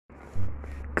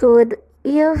Good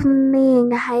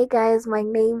evening. Hi guys, my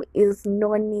name is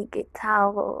Noni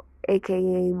Gitao, aka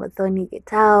Muthoni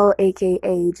Gitao,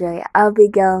 aka Joy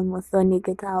Abigail Muthoni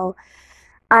Gitao.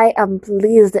 I am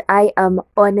pleased, I am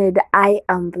honored, I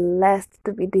am blessed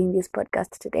to be doing this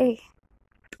podcast today.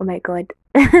 Oh my god.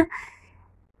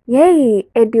 Yay,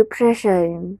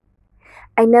 education.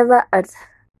 I never at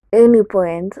any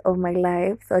point of my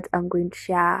life thought I'm going to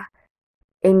share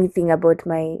anything about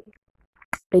my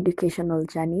educational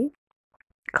journey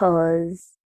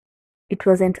because it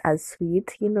wasn't as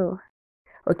sweet.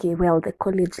 Okay, well, the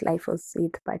college life was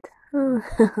sweet, but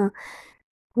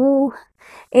oh,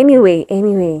 anyway,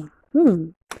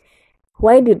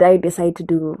 why did I decide to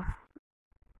do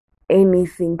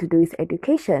anything to do with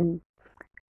education?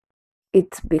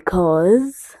 It's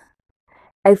because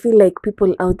I feel like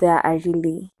people out there are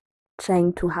really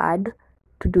trying too hard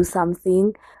to do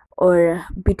something or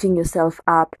beating yourself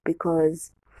up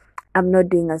because I'm not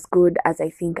doing as good as I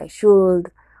think I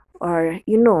should, or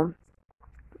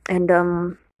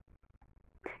and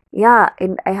yeah,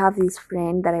 and I have this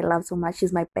friend that I love so much.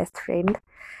 She's my best friend.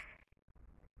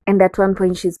 And at one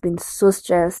point she's been so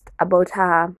stressed about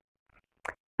her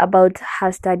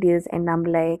studies, and I'm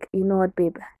like, you know what,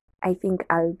 babe? I think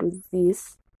I'll do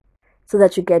this so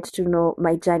that you get to know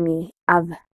my journey.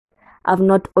 I've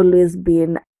not always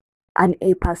been an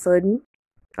A person.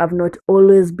 I've not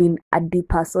always been a D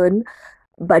person,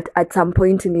 but at some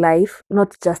point in life,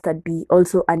 not just a D,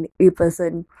 also an A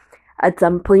person. At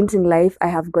some point in life, I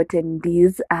have gotten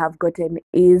D's, I have gotten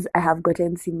A's, I have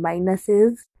gotten C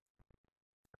minuses.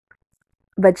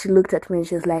 But she looked at me and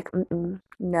she's like,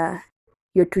 nah,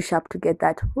 you're too sharp to get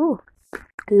that. Ooh,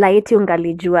 laiti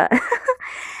ungalijua.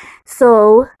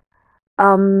 So,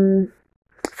 um,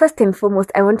 first and foremost,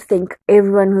 I want to thank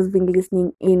everyone who's been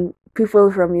listening in.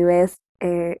 People from US.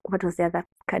 What was the other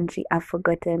country? I've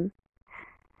forgotten.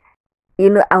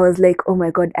 I was like, oh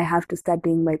my god, I have to start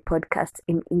doing my podcast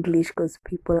in English because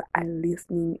people are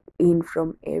listening in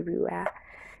from everywhere.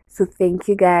 So thank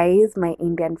you guys, my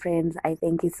Indian friends. I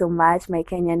thank you so much. My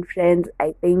Kenyan friends,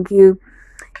 I thank you.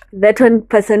 That one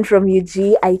person from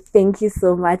UG, I thank you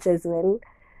so much as well.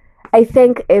 I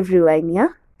thank everyone, yeah?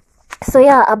 So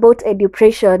yeah, about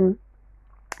education.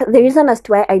 The reason as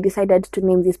to why I decided to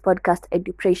name this podcast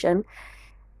Education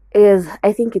is,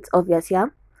 I think it's obvious, yeah?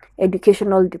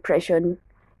 Educational depression.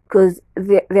 Because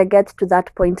there gets to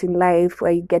that point in life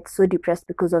where you get so depressed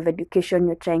because of education.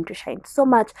 You're trying to shine so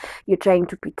much, you're trying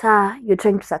to pita, you're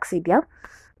trying to succeed, yeah?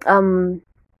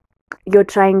 You're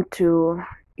trying to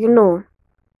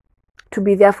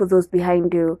be there for those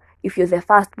behind you. If you're the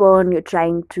firstborn, you're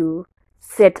trying to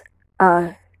set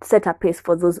set a pace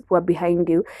for those who are behind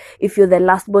you. If you're the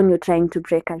lastborn, you're trying to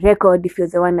break a record. If you're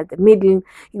the one at the middle,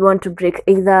 you want to break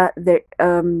either the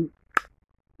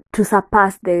to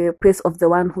surpass the pace of the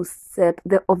one who set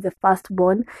the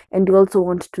firstborn, and you also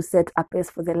want to set a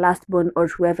pace for the lastborn or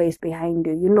whoever is behind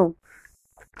you.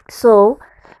 So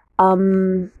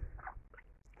I've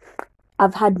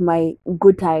had my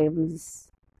good times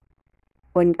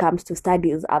when it comes to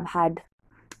studies. I've had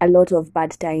a lot of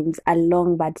bad times, a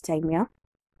long bad time, yeah.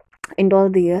 And all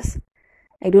the years,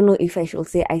 I don't know if I should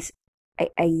say I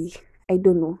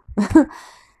don't know.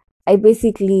 I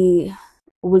basically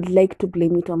would like to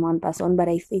blame it on one person, but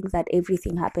I think that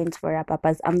everything happens for a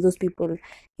purpose. I'm those people,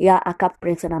 yeah, a cup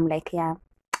breaks, and I'm like, yeah,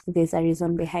 there's a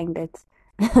reason behind it.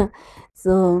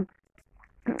 So,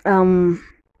 um,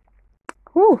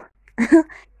 whew,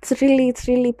 it's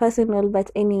really personal. But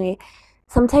anyway,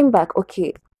 sometime back,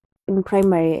 okay, in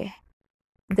primary,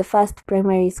 the first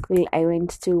primary school I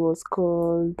went to was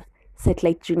called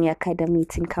Satellite Junior Academy.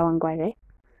 It's in Kawangware,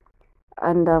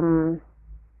 and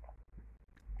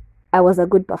I was a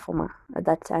good performer at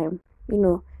that time.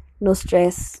 No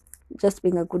stress, just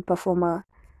being a good performer.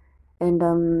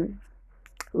 And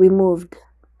we moved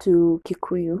to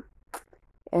Kikuyu,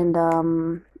 and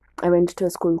I went to a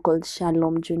school called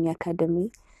Shalom Junior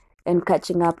Academy, and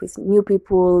catching up with new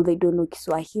people. They don't know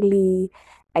Kiswahili,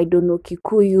 I don't know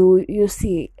Kikuyu. You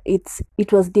see,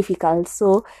 it was difficult.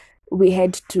 So we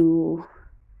had to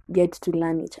get to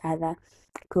learn each other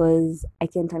because I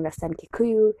can't understand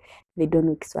Kikuyu. They don't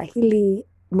know Kiswahili,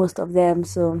 most of them.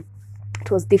 So it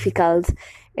was difficult.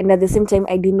 And at the same time,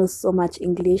 I didn't know so much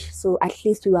English. So at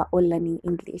least we were all learning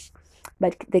English.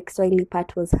 But the Kiswahili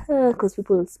part was because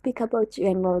people would speak about you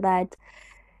and all that.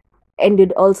 And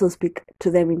you'd also speak to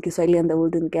them in Kiswahili and they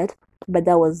wouldn't get. But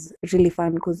that was really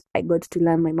fun because I got to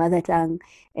learn my mother tongue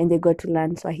and they got to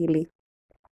learn Swahili.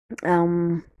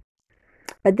 Um,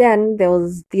 but then there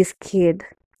was this kid.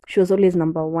 She was always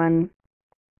number one.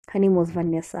 Her name was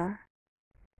Vanessa.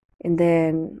 and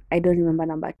then I don't remember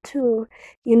number two,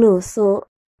 so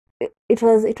it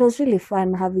was really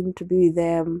fun having to be with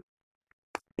them,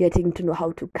 getting to know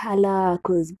how to color,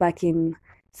 because back in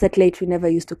satellite we never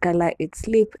used to color. It's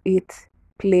sleep, eat,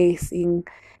 play, sing.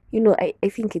 I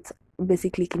think it's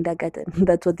basically kindergarten.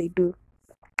 That's what they do.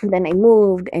 And then I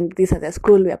moved, and this other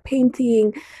school we are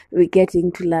painting, we're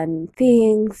getting to learn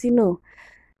things,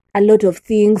 a lot of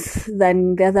things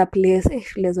than the other place.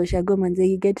 Shule za ushago manze,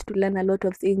 you get to learn a lot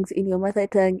of things in your mother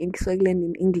tongue, in Kiswahili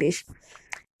and in English.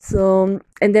 So,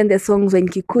 and then the songs were in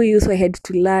Kikuyu, so I had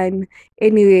to learn.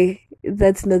 Anyway,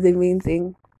 that's not the main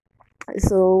thing.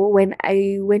 So when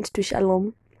I went to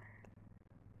Shalom,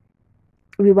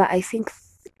 we were, I think,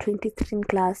 23 in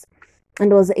class,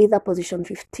 and it was either position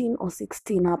 15 or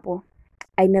 16 hapo.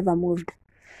 I never moved.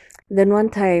 Then one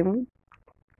time,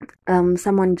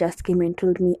 someone just came and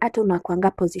told me, hata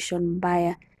unakuanga position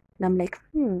mbaya. And I'm like,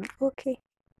 okay,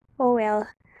 oh well.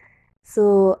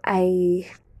 So I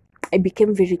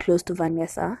became very close to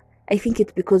Vanessa. I think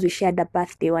it's because we shared a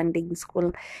birthday one day in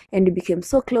school, and we became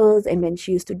so close. And when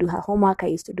she used to do her homework, I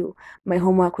used to do my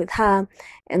homework with her.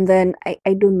 And then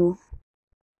I don't know,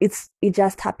 it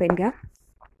just happened, yeah.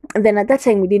 And then at that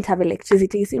time we didn't have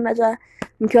electricity. So unajua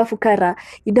mkiwa fukara,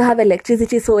 you don't have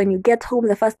electricity, so when you get home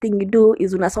the first thing you do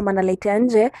is unasoma na light ya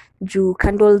nje juu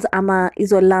candles ama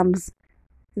hizo lamps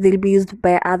they'll be used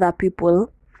by other people,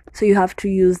 so you have to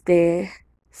use the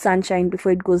sunshine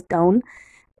before it goes down,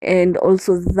 and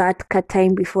also that cut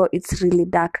time before it's really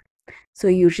dark, so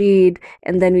you read.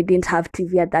 And then we didn't have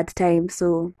TV at that time,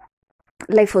 so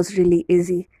life was really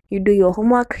easy. You do your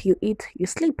homework, you eat, you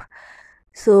sleep.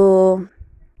 So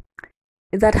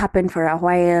that happened for a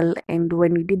while, and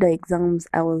when we did our exams,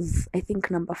 I was, I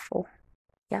think, number 4.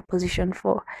 Yeah, position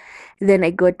 4. Then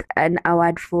I got an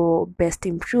award for best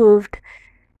improved,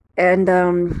 and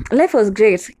life was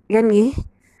great. Yani,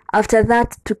 after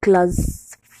that, to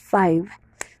class 5,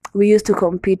 we used to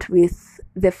compete with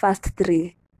the first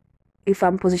 3. If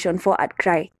I'm position 4, I'd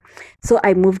cry. So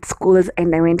I moved schools,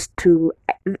 and I went to,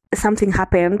 something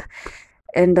happened,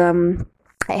 and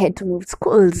I had to move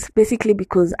schools, basically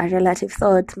because a relative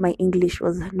thought my English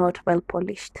was not well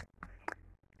polished.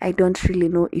 I don't really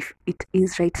know if it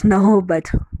is right now,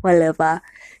 but whatever.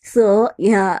 So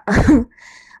yeah,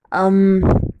 I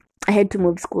had to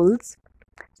move schools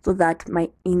so that my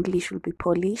English would be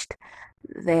polished.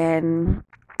 Then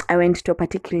I went to a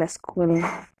particular school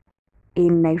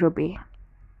in Nairobi.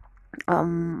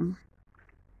 I'd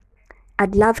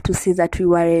love to say that we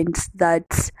weren't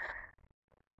that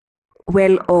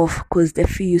well off, because the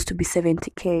fee used to be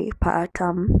 70k per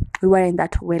term. We weren't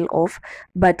that well off,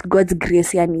 but God's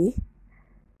grace, yani,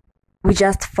 we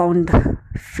just found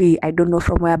fee. I don't know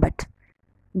from where, but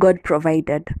God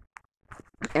provided.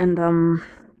 And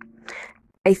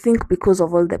I think because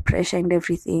of all the pressure and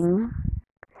everything,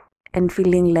 and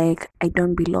feeling like I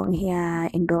don't belong here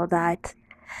and all that,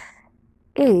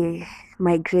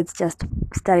 my grades just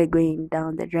started going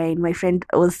down the drain. My friend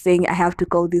was saying I have to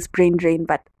call this brain drain,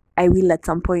 but I will at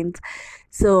some point.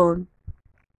 So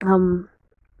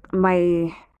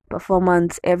my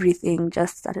performance, everything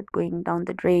just started going down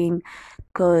the drain,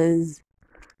 because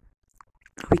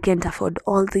we can't afford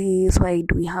all this. Why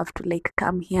do we have to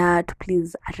come here to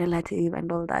please a relative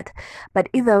and all that? But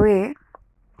either way,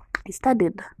 I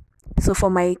studied. So for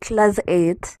my class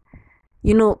 8,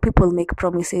 people make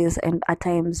promises, and at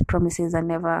times promises are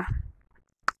never,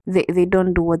 they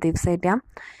don't do what they've said, yeah.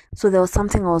 So there was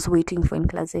something I was waiting for in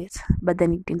class 8, but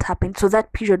then it didn't happen. So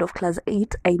that period of class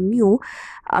 8, I knew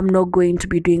I'm not going to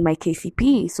be doing my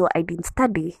KCP, so I didn't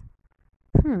study.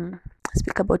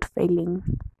 Speak about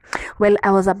failing. Well,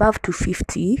 I was above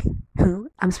 250.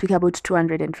 I'm speaking about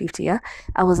 250, yeah.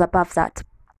 I was above that,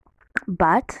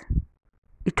 but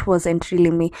it wasn't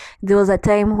really me. There was a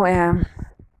time where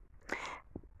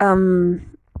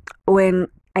when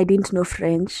I didn't know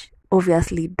French,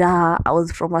 obviously, I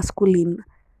was from a school in,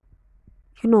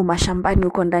 mashambani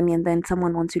uko ndani, and then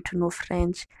someone wants you to know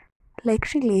French.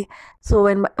 Really? So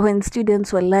when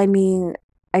students were learning,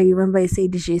 I remember I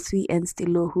said je suis and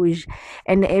stylo rouge,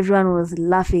 and everyone was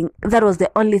laughing. That was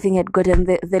the only thing I'd gotten.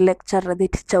 The lecturer, the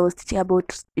teacher was teaching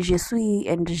about je suis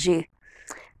and je,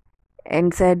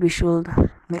 and said we should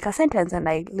make a sentence, and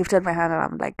I lifted my hand and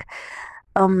I'm like,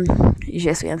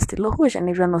 je suis and stylo rouge, and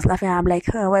everyone was laughing. I'm like,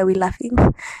 why are we laughing?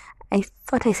 I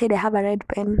thought I said I have a red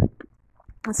pen.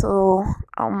 So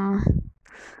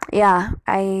yeah,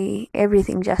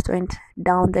 everything just went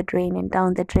down the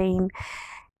drain,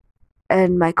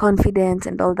 and my confidence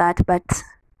and all that. But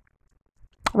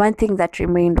one thing that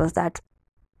remained was that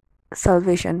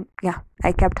salvation. Yeah,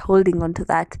 I kept holding on to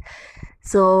that.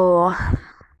 So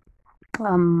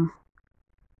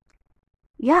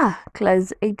Yeah,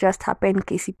 class 8 just happened.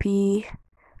 KCP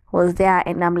was there,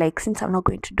 and I'm like, since I'm not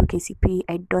going to do KCP,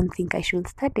 I don't think I should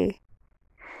study.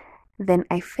 Then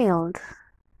I failed.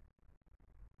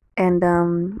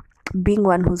 And being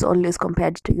one who's always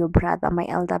compared to your brother, my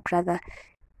elder brother,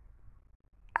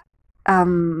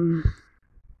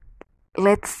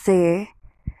 let's say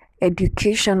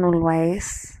educational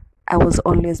wise, I was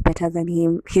always better than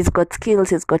him. He's got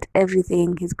skills, he's got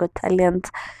everything, he's got talent.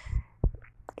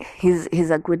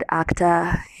 He's a good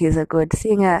actor, he's a good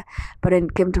singer, but when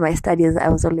it came to my studies, I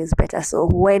was always better. So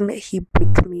when he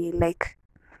beat me, like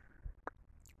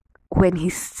when he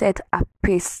set a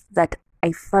pace that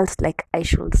I felt like I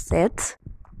should set,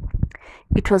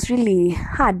 it was really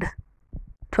hard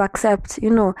to accept.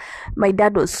 My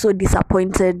dad was so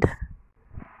disappointed.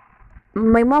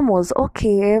 My mom was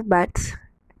okay, but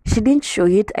she didn't show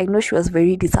it. I know she was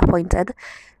very disappointed,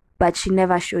 but she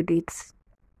never showed it.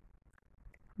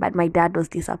 But my dad was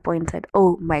disappointed.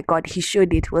 Oh my God, he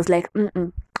showed it. Was like,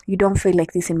 you don't feel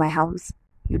like this in my house.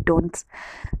 You don't.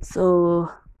 So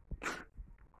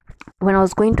when I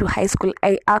was going to high school,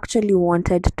 I actually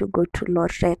wanted to go to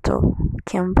Loreto,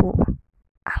 Kiambu,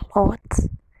 a lot.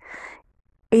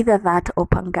 Either that or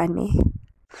Pangani.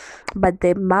 But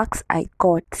the marks I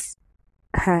got,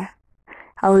 I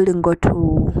wouldn't go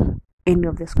to any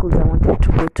of the schools I wanted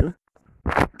to go to.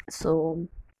 So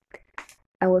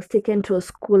I was taken to a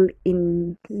school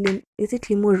in, is it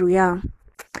Limuru? Yeah.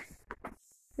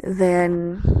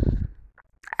 Then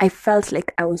I felt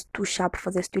like I was too sharp for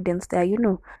the students there,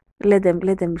 let them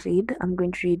read. I'm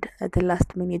going to read at the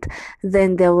last minute.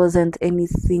 Then there wasn't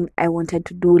anything I wanted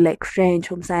to do, like French,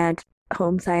 home science.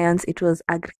 It was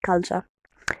agriculture.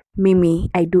 Mimi,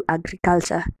 I do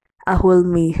agriculture. A whole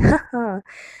me.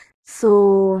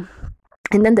 So,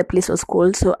 and then the place was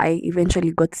cold, so I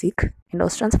eventually got sick and I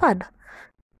was transferred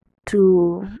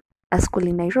to a school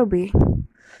in Nairobi.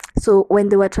 So when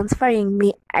they were transferring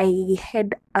me, I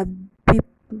had a B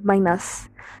minus.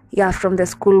 Yeah, from the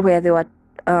school where they were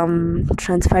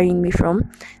transferring me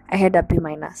from, I had a B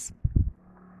minus.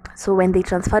 So when they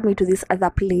transferred me to this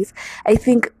other place, I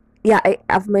think,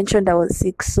 I've mentioned I was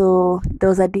sick, so there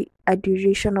was a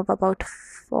duration of about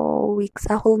 4 weeks,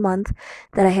 a whole month,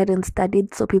 that I hadn't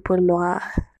studied. So people were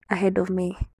ahead of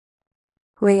me,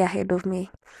 way ahead of me.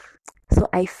 So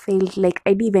I felt like I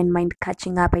didn't even mind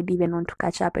catching up. I didn't even want to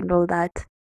catch up and all that.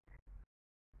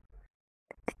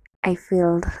 I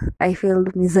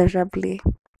failed miserably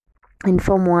in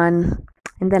Form 1.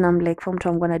 And then I'm like, Form 2,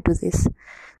 I'm going to do this.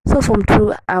 So Form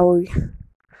 2, I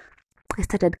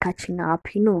started catching up,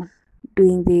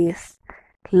 doing this,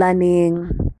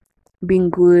 learning, being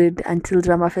good until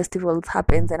drama festivals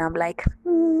happens. And I'm like,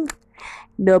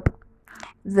 nope.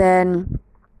 Then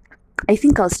I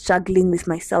think I was struggling with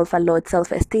myself a lot,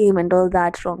 self-esteem and all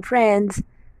that from friends.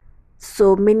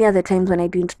 So many other times when I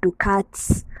didn't do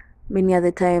cuts, many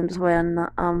other times when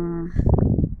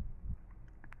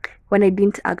I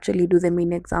didn't actually do the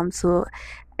main exam, so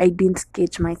I didn't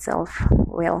gauge myself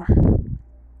well.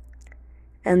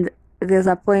 And there's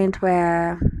a point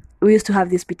where we used to have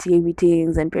these PTA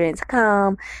meetings and parents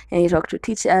come and you talk to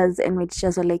teachers, and my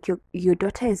teachers were like, your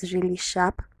daughter is really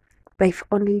sharp, but if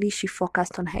only she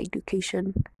focused on her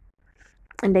education.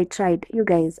 And I tried, you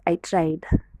guys, I tried,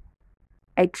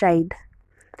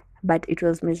 but it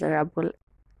was miserable.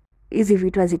 Easy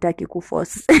vitu hazitaki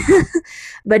kuforce.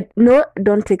 But no,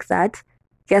 don't take that.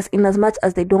 Yes, in as much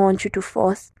as they don't want you to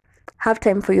force, have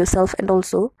time for yourself, and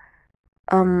also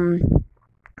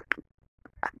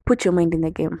put your mind in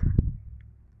the game.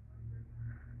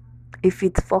 If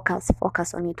it's focus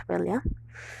on it well, yeah.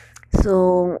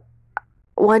 So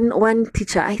one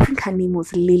teacher, I think her name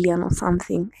was Lillian or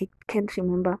something, I can't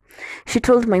remember, she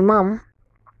told my mom,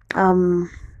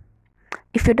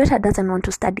 if your daughter doesn't want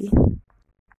to study,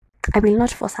 I will not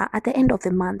force her. At the end of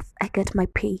the month, I get my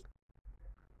pay.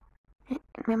 And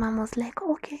my mom was like,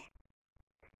 okay.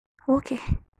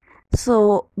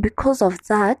 So because of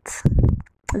that,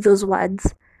 those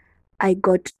words, I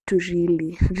got to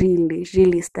really, really,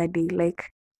 really study.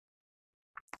 Like,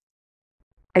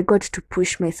 I got to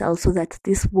push myself so that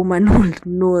this woman would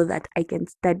know that I can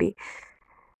study.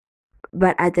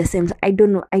 But at the same time, I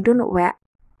don't know where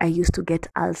I used to get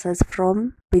ulcers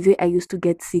from. By the way, I used to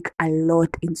get sick a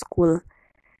lot in school.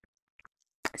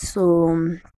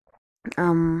 So,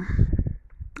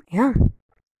 yeah,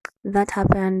 that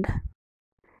happened.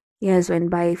 Years went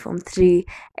by, Form 3,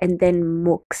 and then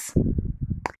MOOCs.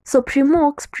 So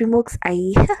pre-MOOCs,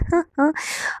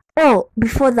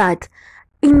 before that,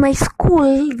 in my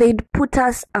school, they'd put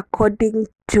us according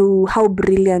to how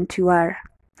brilliant you are.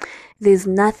 There's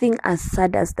nothing as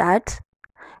sad as that,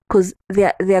 because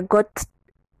they got,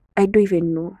 I don't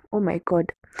even know. Oh my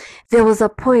god. There was a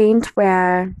point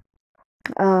where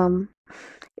um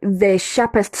the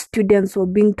sharpest students were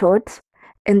being taught,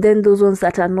 and then those ones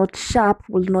that are not sharp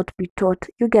will not be taught.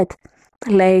 You get,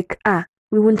 like,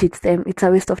 we won't teach them, it's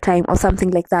a waste of time, or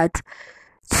something like that.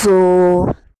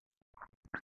 So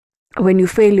when you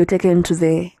fail, you're taken to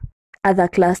the other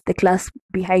class, the class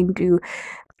behind you,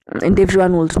 and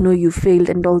everyone will know you failed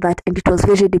and all that. And it was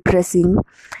very depressing.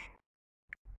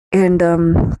 And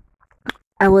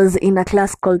I was in a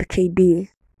class called KD.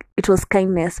 It was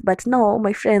kindness, but no,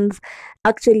 my friends,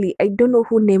 actually, I don't know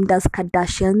who named us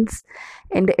Kardashians,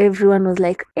 and everyone was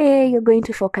like, "Hey, you're going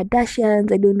to for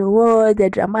Kardashians." I don't know what, they're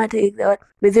dramatic. But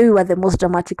we were the most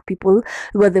dramatic people.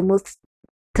 We were the most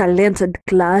talented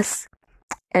class,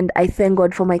 and I thank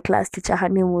God for my class teacher. Her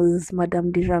name was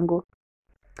Madame Dirango.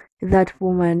 That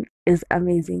woman is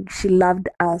amazing. She loved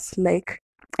us like,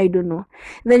 I don't know.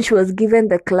 Then she was given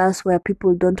the class where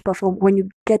people don't perform. When you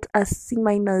get a C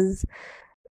minus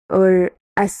or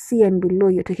a C and below,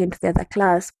 you're taken to the other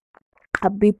class. A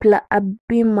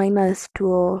B minus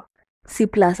to a C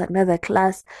plus, another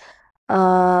class.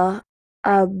 A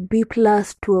B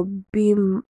plus to a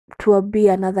B,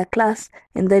 another class,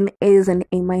 and then A's and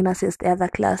A minus is the other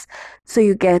class. So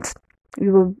you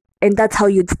will, and that's how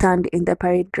you'd stand in the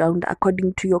parade ground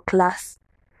according to your class.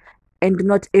 And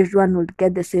not everyone would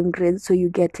get the same grade, so you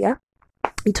get, yeah.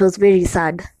 It was very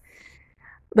sad.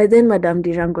 But then Madame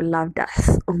Dirango loved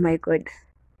us. Oh my god.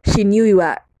 She knew we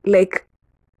were, like,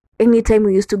 anytime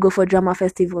we used to go for drama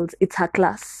festivals, it's her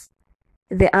class.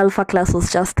 The alpha class was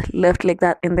just left like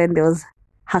that, and then there was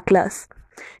her class.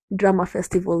 Drama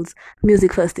festivals,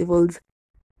 music festivals,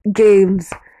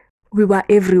 games, we were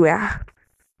everywhere.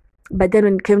 But then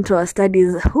when it came to our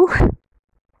studies,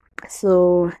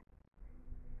 so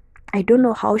I don't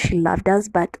know how she loved us,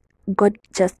 but God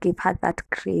just gave her that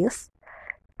grace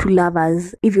to love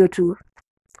us. If you're to,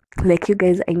 like, you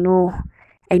guys, I know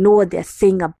what they're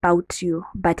saying about you,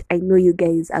 but I know you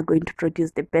guys are going to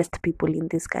produce the best people in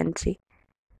this country.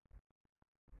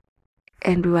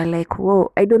 And we were like,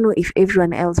 whoa, I don't know if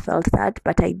everyone else felt that,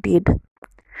 but I did.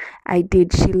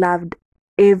 She loved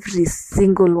every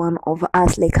single one of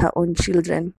us like her own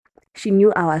children. She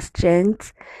knew our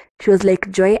strengths. She was like,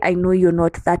 Joy, I know you're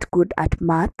not that good at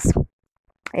maths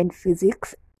and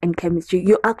physics and chemistry.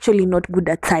 You're actually not good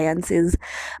at sciences,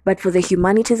 but for the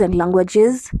humanities and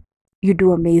languages, you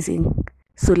do amazing.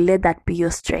 So let that be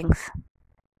your strength.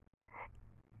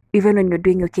 Even when you're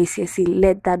doing your KCSE,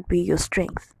 let that be your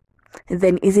strength.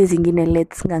 Then hizi zingine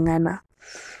let's ngangana.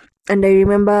 And I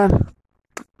remember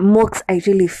mocks I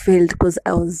really failed because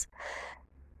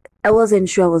I wasn't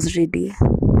sure I was ready.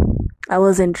 I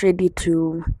wasn't ready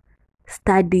to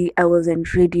study. I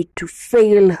wasn't ready to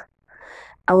fail.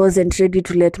 I wasn't ready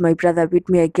to let my brother beat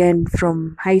me again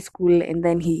from high school, and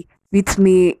then he beats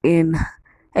me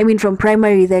from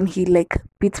primary, then he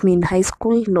beats me in high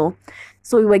school. No.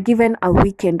 So we were given a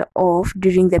weekend off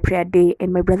during the prayer day,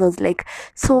 and my brother was like,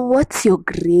 so what's your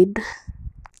grade?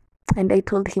 And I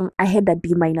told him I had a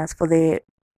D minus for the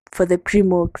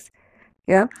pre-mocks.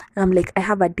 Yeah. And I'm like, I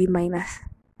have a D minus.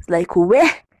 It's like,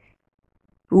 where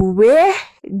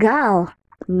girl?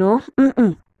 No.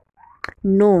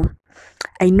 No.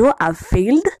 I know I've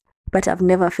failed, but I've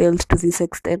never failed to this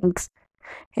extent.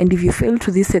 And if you fail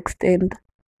to this extent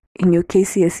in your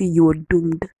KCSE, you were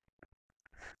doomed.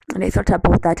 And I thought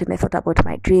about that, and I thought about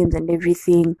my dreams and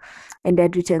everything, and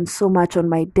I'd written so much on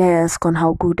my desk on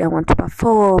how good I want to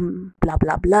perform, blah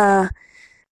blah blah.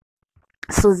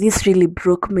 So this really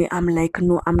broke me. I'm like,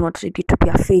 no, I'm not ready to be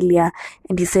a failure.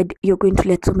 And he said, you're going to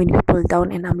let so many people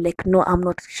down. And I'm like, no, I'm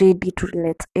not ready to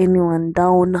let anyone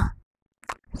down.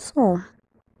 So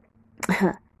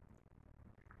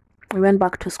we went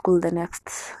back to school the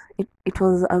next, it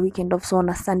was a weekend off, so on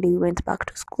a Sunday we went back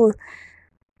to school,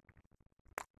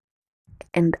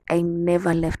 and I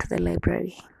never left the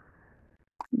library.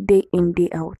 Day in, day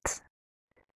out.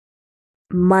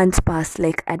 Months passed,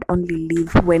 I'd only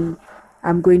leave when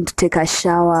I'm going to take a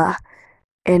shower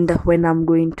and when I'm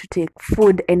going to take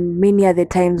food, and many other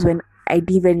times when I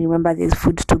didn't even remember there's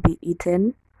food to be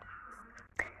eaten.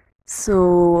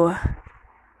 So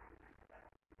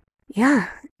yeah,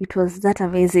 it was that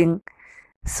amazing.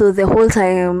 So the whole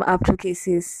time up to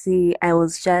KCSE, I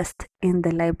was just in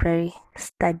the library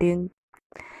studying.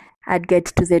 I'd get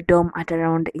to the dorm at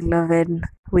around 11,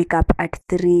 wake up at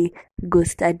 3, go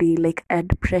study.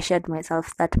 I'd pressured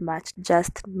myself that much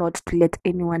just not to let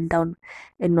anyone down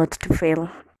and not to fail.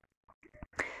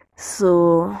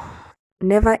 So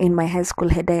never in my high school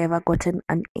had I ever gotten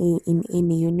an A in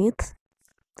any unit.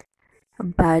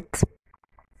 But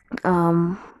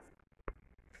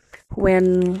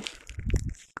when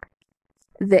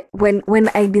when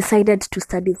I decided to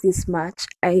study this much,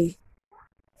 I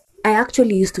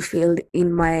actually used to fail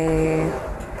in my,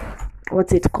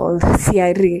 what's it called,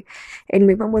 CRA. And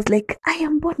my mom was like, I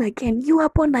am born again, you are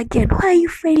born again, why are you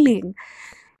failing?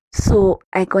 So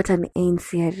I got an A in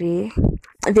CRA.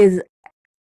 There's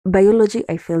biology,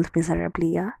 I failed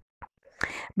miserably, yeah,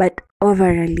 but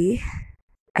overall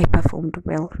I performed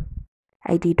well,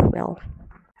 I did well.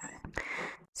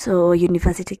 So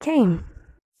university came,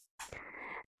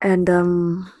 and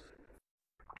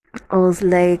I was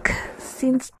like,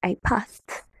 since I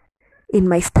passed in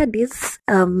my studies,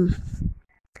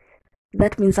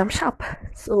 that means I'm sharp.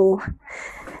 So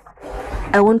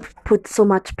I won't put so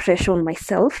much pressure on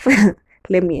myself.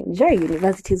 Let me enjoy.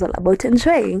 University is all about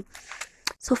enjoying.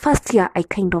 So first year, I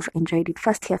kind of enjoyed it.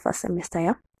 First semester,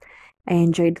 yeah, I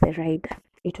enjoyed the ride.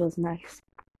 It was nice.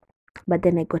 But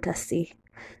then I got a C.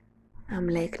 I'm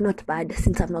like, not bad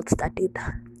since I've not studied.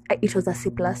 It was a C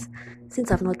plus.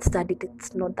 Since I've not studied,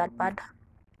 it's not that bad.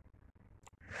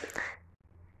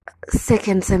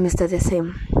 Second semester, the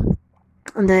same.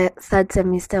 On the third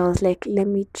semester, I was like, let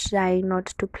me try not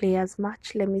to play as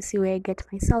much. Let me see where I get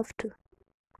myself to.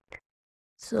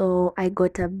 So I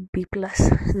got a B plus.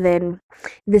 Then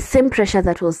the same pressure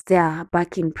that was there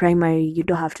back in primary, you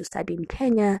don't have to study in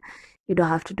Kenya, you don't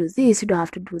have to do this, you don't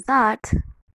have to do that.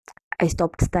 I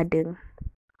stopped studying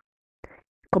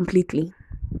completely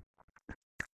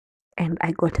and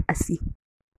I got a C.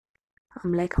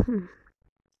 I'm like,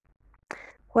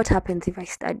 what happens if I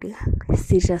study?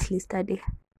 Seriously study.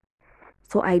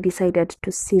 So I decided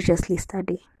to seriously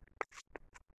study.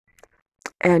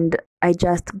 And I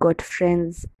just got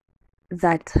friends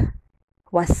that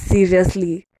were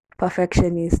seriously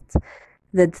perfectionists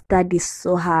that study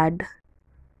so hard.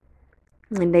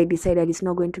 And I decided it's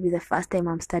not going to be the first time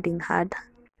I'm studying hard.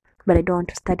 But I don't want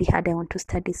to study hard, I want to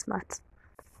study smart.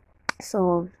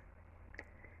 So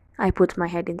I put my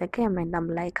head in the game and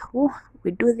I'm like, oh,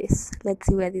 we do this. Let's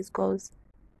see where this goes.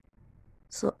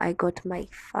 So I got my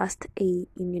first A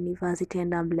in university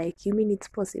and I'm like, you mean it's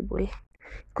possible?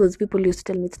 Because people used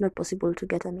to tell me it's not possible to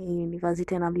get an A in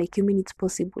university, and I'm like, you mean it's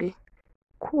possible?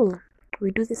 Cool.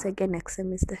 We do this again next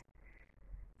semester.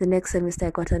 The next semester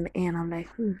I got an A and I'm like,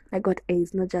 I got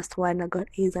A's, not just one, I got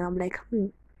A's, and I'm like,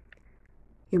 you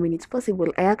mean it's possible?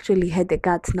 I actually had the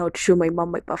guts now to show my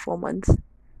mom my performance.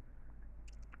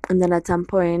 And then at some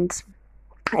point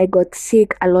I got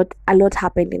sick. A lot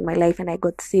happened in my life and I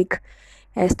got sick.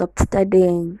 I stopped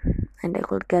studying and I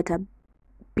could get a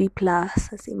B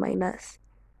plus, a C minus.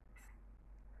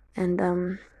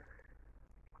 And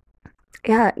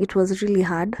yeah, it was really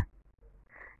hard.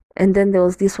 And then there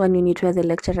was this one unit where the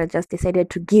lecturer just decided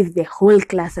to give the whole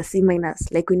class a C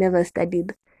minus, like we never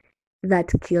studied.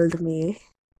 That killed me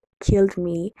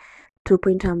to a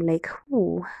point where I'm like,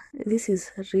 oh, this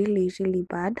is really, really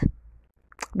bad.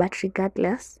 But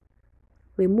regardless,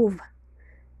 we move.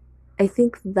 I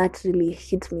think that really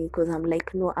hit me because I'm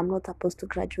like, no, I'm not supposed to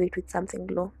graduate with something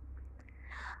low.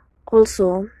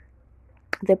 Also,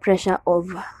 the pressure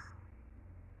of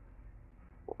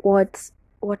what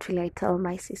will I tell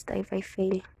my sister if I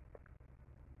fail?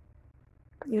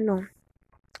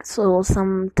 So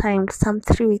some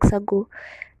 3 weeks ago,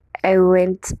 I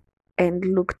went and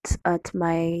looked at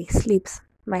my slips,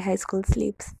 my high school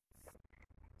slips,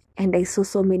 and I saw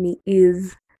so many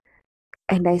E's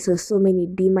and I saw so many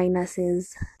D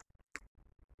minuses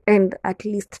and at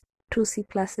least 2 C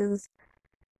pluses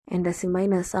and a C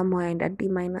minus somewhere and a D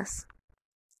minus.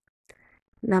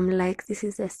 And I'm like, this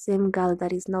is the same girl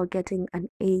that is now getting an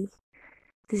A.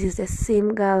 This is the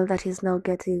same girl that is now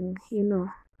getting,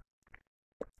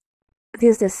 this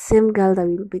is the same girl that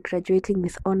will be graduating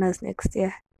with honors next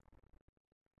year.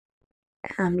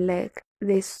 I'm like,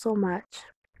 there's so much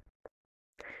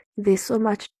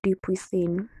deep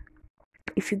within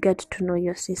if you get to know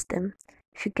your system,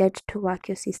 if you get to work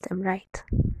your system right.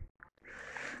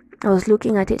 I was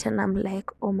looking at it and I'm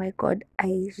like, oh my God,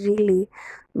 I really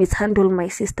mishandle my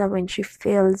sister when she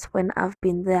fails, when I've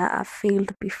been there, I've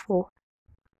failed before.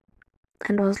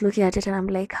 And I was looking at it and I'm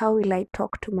like, how will I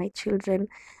talk to my children?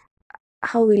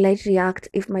 How will I react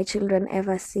if my children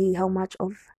ever see how much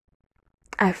of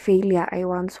a failure I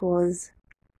once was?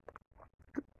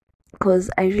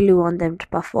 Because I really want them to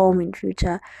perform in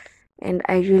future and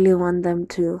I really want them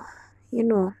to,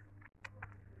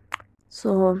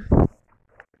 So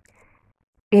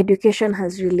education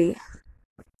has really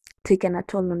taken a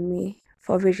toll on me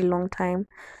for a very long time,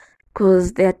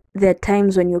 because there are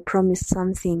times when you're promised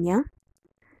something, yeah,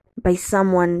 by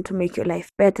someone to make your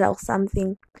life better or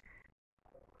something,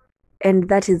 And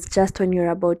that is just when you're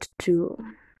about to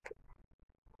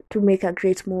make a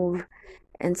great move,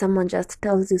 and someone just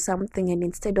tells you something, and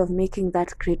instead of making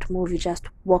that great move, you just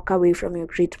walk away from your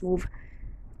great move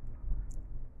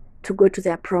to go to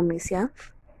their promise. Yeah.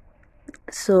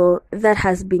 So that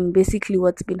has been basically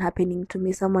what's been happening to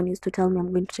me. Someone used to tell me,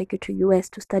 I'm going to take you to US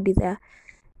to study there,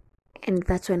 and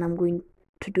that's when I'm going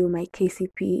to do my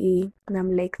KCPE. And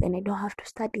I'm like, then I don't have to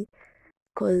study,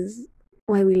 because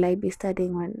why will I be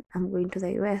studying when I'm going to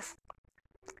the US?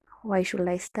 Why should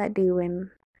I study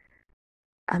when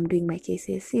I'm doing my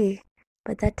KCSE?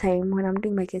 But that time when I'm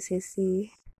doing my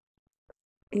KCSE,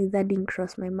 that didn't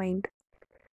cross my mind.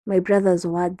 My brother's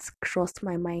words crossed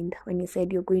my mind when he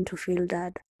said, you're going to fail,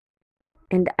 dad.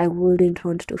 And I wouldn't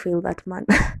want to fail that man.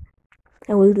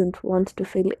 I wouldn't want to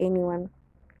fail anyone.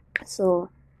 So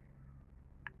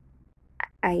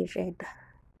I read.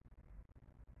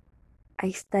 I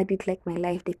studied like my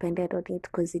life depended on it,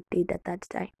 because it did at that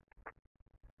time.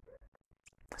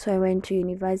 So I went to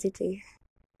university,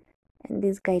 and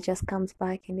this guy just comes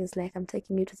back and he's like, I'm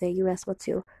taking you to the US. What's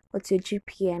your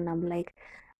GPA? And I'm like,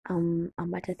 I'm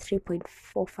at a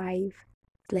 3.45.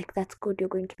 Like, that's good. You're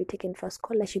going to be taken for a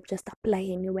scholarship. Just apply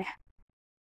anywhere.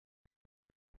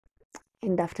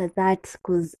 And after that,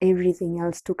 because everything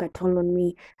else took a toll on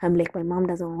me, I'm like, my mom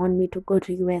doesn't want me to go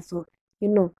to US. So,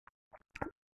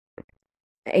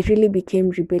 I really became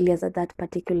rebellious at that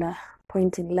particular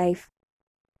point in life,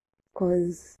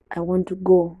 because I want to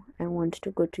go. I want to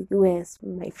go to US.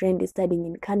 My friend is studying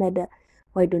in Canada.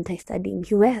 Why don't I study in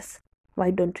US? Why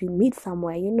don't we meet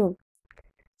somewhere,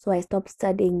 So I stopped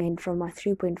studying, and from a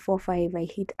 3.45, I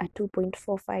hit a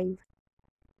 2.45,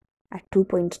 a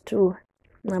 2.2.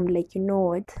 And I'm like, you know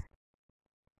what?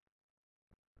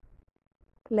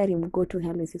 Let him go to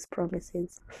hell with his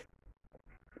promises.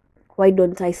 Why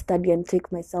don't I study and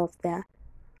take myself there?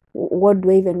 What do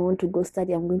I even want to go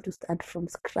study? I'm going to start from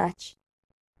scratch.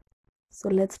 So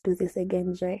let's do this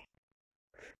again, Joy.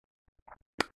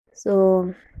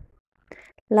 So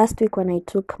last week when I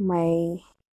took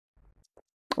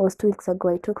was 2 weeks ago,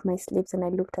 I took my slips and I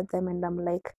looked at them and I'm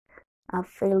like, I've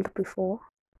failed before.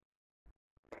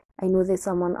 I know there's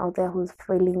someone out there who's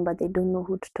failing, but they don't know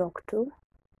who to talk to.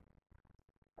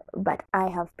 But I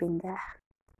have been there.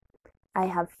 I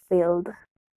have failed.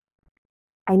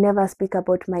 I never speak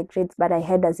about my grades, but I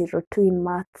had a 02 in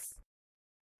maths.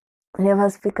 I never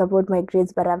speak about my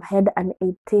grades, but I've had an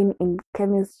 18 in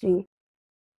chemistry.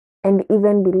 And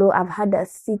even below, I've had a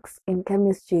 6 in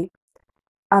chemistry.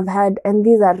 And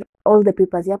these are all the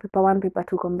papers, paper 1, paper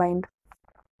 2 combined.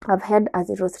 I've had a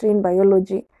 03 in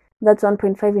biology. That's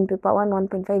 1.5 in paper 1,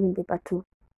 1.5 in paper 2.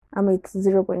 It's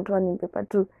 0.1 in paper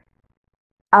 2.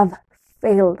 I've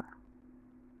failed.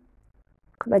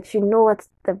 But you know what's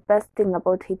the best thing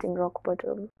about hitting rock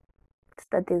bottom? It's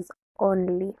that there's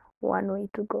only one way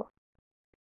to go,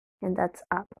 and that's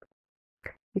up.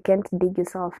 You can't dig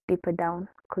yourself deeper down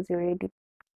because you're already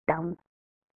down.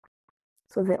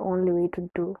 So the only way to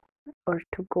do or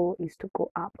to go is to go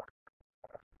up.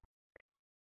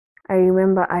 I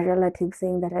remember a relative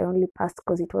saying that I only passed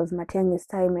because it was Matiang's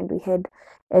time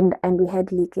and we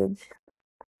had leakage.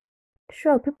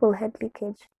 Sure, people had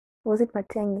leakage. Was it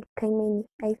Matiang'i? Kaimeni,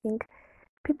 I think.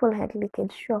 People had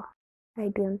leakage, sure. I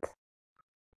didn't.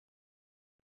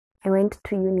 I went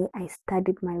to uni, I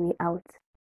studied my way out.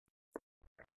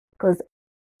 Because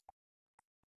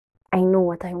I know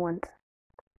what I want.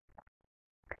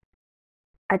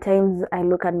 At times I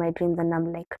look at my dreams and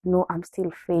I'm like, no, I'm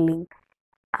still failing.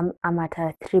 I'm at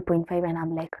a 3.5 and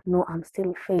I'm like, no, I'm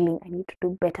still failing. I need to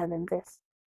do better than this.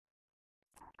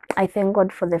 I thank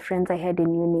God for the friends I had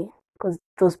in uni, because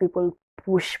those people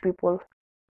push people.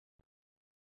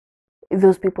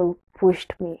 Those people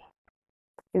pushed me.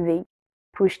 They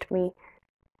pushed me.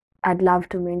 I'd love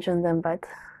to mention them, but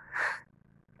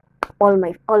all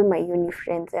my uni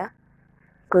friends, yeah,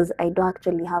 because I don't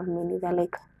actually have many. They're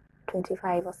like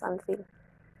 25 or something.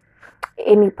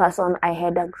 Any person I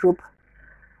had a group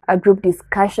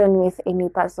discussion with, any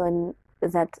person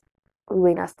that we were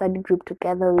in a study group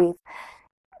together with,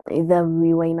 either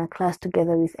we were in a class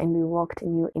together with, and we walked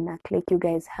in a clique, you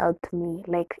guys helped me.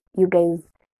 Like, you guys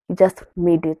just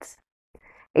made it.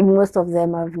 And most of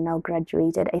them have now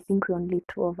graduated. I think we're only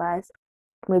 2 of us,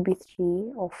 maybe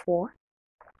 3 or 4.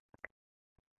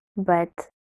 But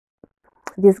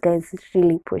these guys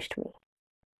really pushed me.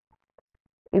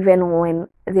 Even when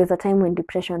there's a time when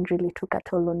depression really took a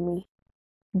toll on me.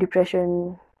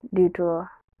 Depression due to a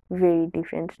very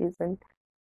different reason.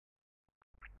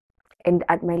 And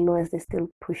at my lowest, they still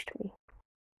pushed me.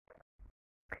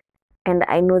 And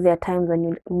I know there are times when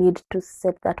you need to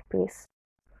set that pace.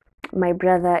 My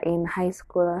brother in high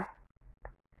school,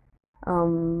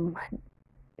 Um,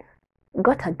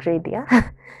 got a grade, yeah.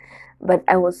 But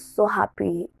I was so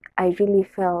happy. I really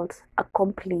felt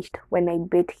accomplished when I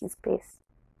beat his pace.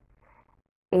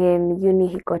 In uni,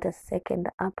 he got a second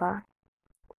upper,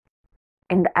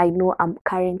 and I know I'm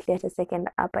currently at a second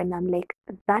upper, and I'm like,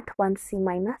 that one C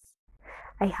minus,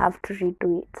 I have to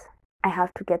redo it. I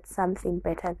have to get something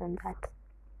better than that.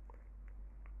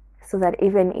 So that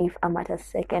even if I'm at a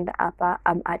second upper,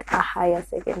 I'm at a higher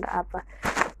second upper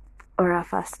or a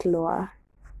first lower.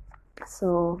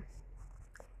 So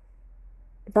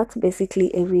that's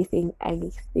basically everything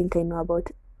I think I know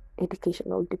about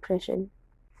educational depression.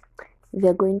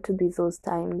 There are going to be those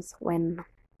times when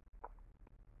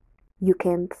you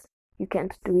can't you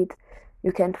can't do it,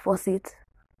 you can't force it,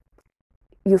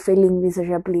 you're failing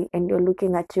miserably, and you're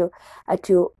looking at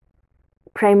your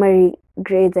primary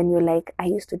grades and you're like, I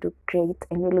used to do great,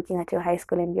 and you're looking at your high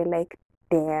school and you're like,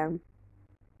 damn,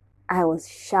 I was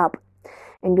sharp,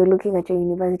 and you're looking at your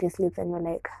university slips and you're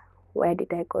like, where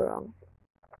did I go wrong?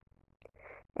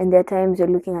 And there are times you're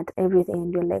looking at everything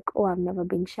and you're like, oh, I've never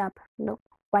been sharp. No,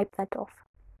 wipe that off.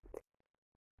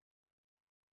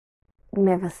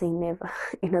 Never say never.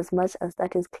 In as much as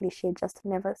that is cliche, just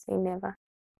never say never.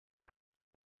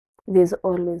 There's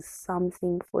always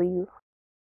something for you.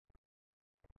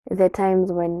 There are times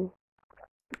when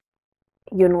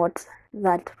you're not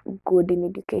that good in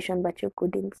education, but you're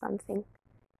good in something.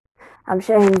 I'm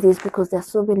sharing this because there's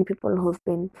so many people who've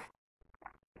been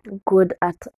good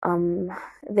at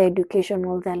their education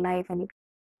all their life, and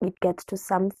it gets to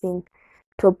something,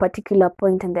 to a particular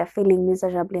point, and they're feeling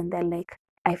miserably, and they're like,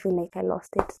 I feel like I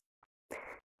lost it.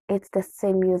 It's the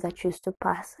same you that used to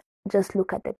pass. Just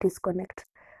look at the disconnect.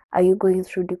 Are you going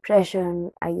through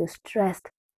depression? Are you stressed?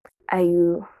 Are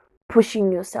you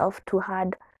pushing yourself too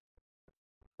hard?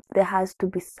 There has to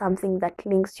be something that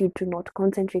links you to not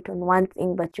concentrate on one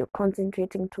thing, but you're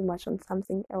concentrating too much on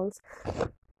something else.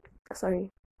 Sorry.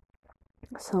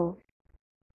 So,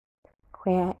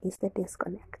 where is the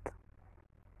disconnect?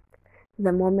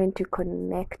 The moment you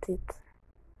connect it,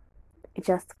 it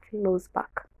just flows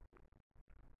back.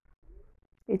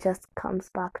 It just comes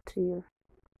back to you.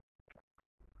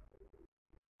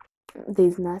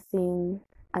 There's nothing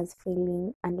as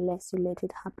failing unless you let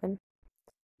it happen.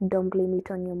 Don't blame it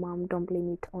on your mom. Don't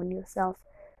blame it on yourself.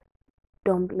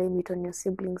 Don't blame it on your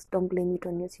siblings. Don't blame it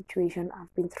on your situation.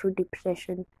 I've been through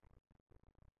depression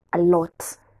a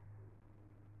lot.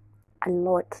 A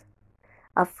lot.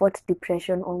 I've fought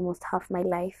depression almost half my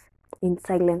life in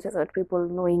silence without people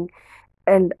knowing.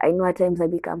 And I know at times I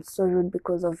become so rude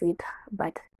because of it,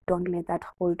 but don't let that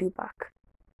hold you back.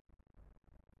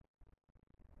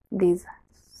 There's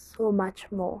so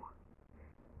much more,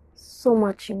 so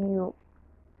much in you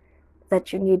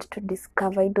that you need to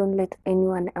discover. Don't let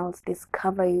anyone else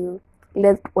discover you.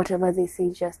 Let whatever they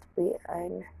say just be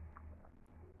an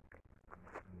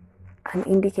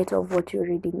indicator of what you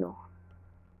already know.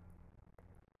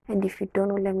 And if you don't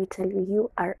know, let me tell you,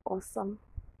 you are awesome.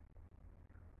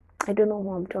 I don't know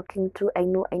who I'm talking to. I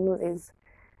know there's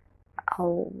a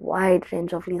wide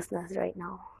range of listeners right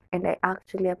now, and I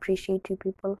actually appreciate you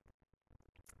people.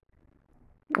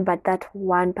 But that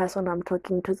one person I'm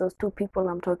talking to, those two people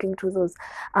I'm talking to, those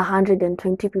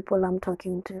 120 people I'm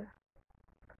talking to,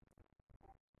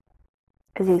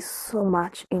 there's so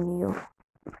much in you,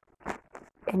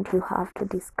 and you have to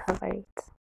discover it.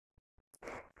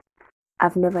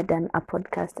 I've never done a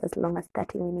podcast as long as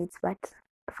 30 minutes, but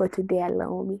for today,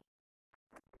 allow me.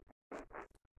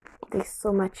 There's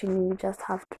so much in you, you just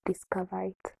have to discover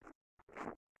it.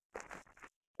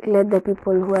 Let the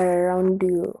people who are around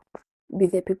you be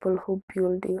the people who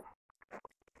build you.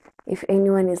 If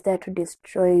anyone is there to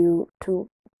destroy you, to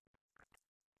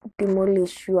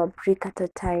demolish you a brick at a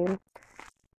time,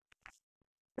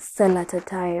 cell at a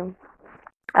time,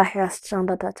 a hair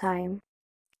strand at a time,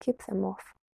 keep them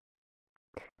off.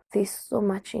 There's so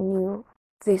much in you.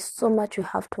 There's so much you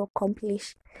have to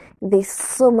accomplish. There's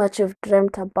so much you've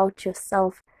dreamt about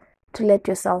yourself, to let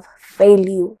yourself fail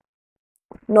you.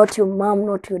 Not your mom,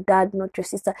 not your dad, not your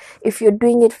sister. If you're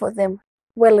doing it for them,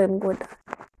 well and good.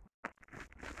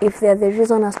 If they're the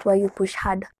reason as to why you push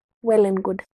hard, well and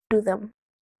good, do them.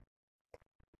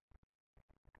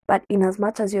 But in as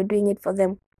much as you're doing it for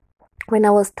them, when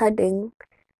I was studying,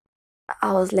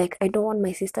 I was like, I don't want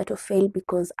my sister to fail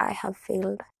because I have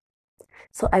failed.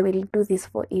 So I will do this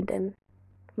for Eden.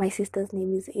 My sister's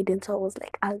name is Eden, so I was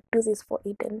like, I'll do this for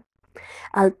Eden.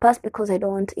 I'll pass because I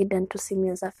don't want Eden to see me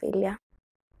as a failure.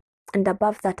 And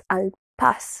above that, I'll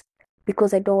pass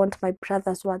because I don't want my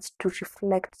brother's words to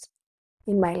reflect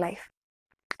in my life.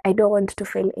 I don't want to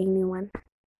fail anyone.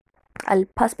 I'll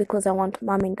pass because I want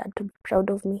mom and dad to be proud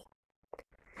of me.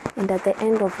 And at the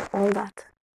end of all that,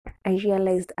 I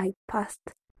realized I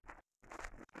passed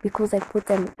because I put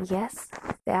them, yes,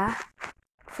 there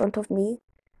in front of me,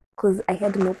 because I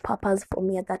had no purpose for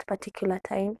me at that particular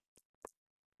time.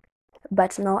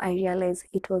 But now I realize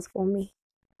it was for me.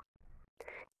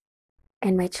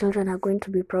 And my children are going to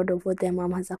be proud of what their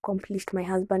mom has accomplished. My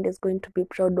husband is going to be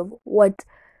proud of what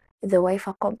the wife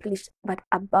accomplished. But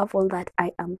above all that,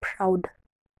 I am proud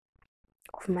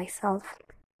of myself.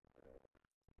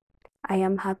 I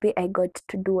am happy I got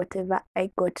to do whatever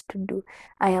I got to do.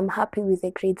 I am happy with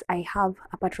the grades I have,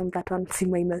 apart from that one C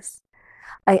minus.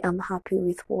 I am happy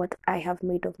with what I have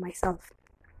made of myself.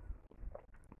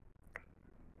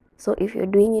 So if you're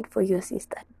doing it for your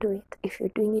sister, do it. If you're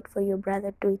doing it for your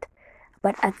brother, do it.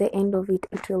 But at the end of it,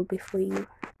 it will be for you.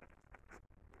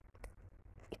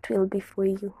 It will be for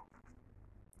you.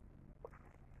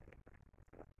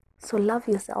 So love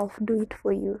yourself, do it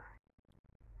for you.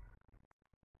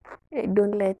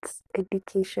 Don't let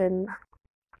education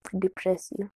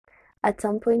depress you. At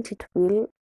some point it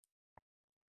will,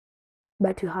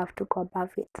 but you have to go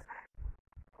above it.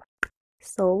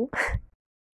 So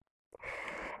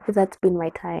that's been my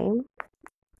time.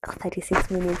 36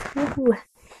 minutes. Woo-hoo.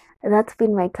 That's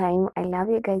been my time. I love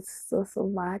you guys so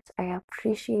much. I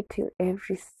appreciate you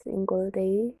every single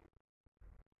day.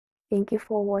 Thank you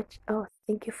for watching. Oh,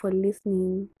 thank you for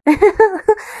listening.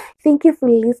 Thank you for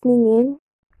listening in.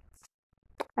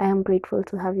 I am grateful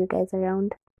to have you guys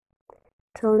around.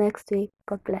 Till next week.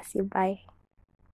 God bless you. Bye.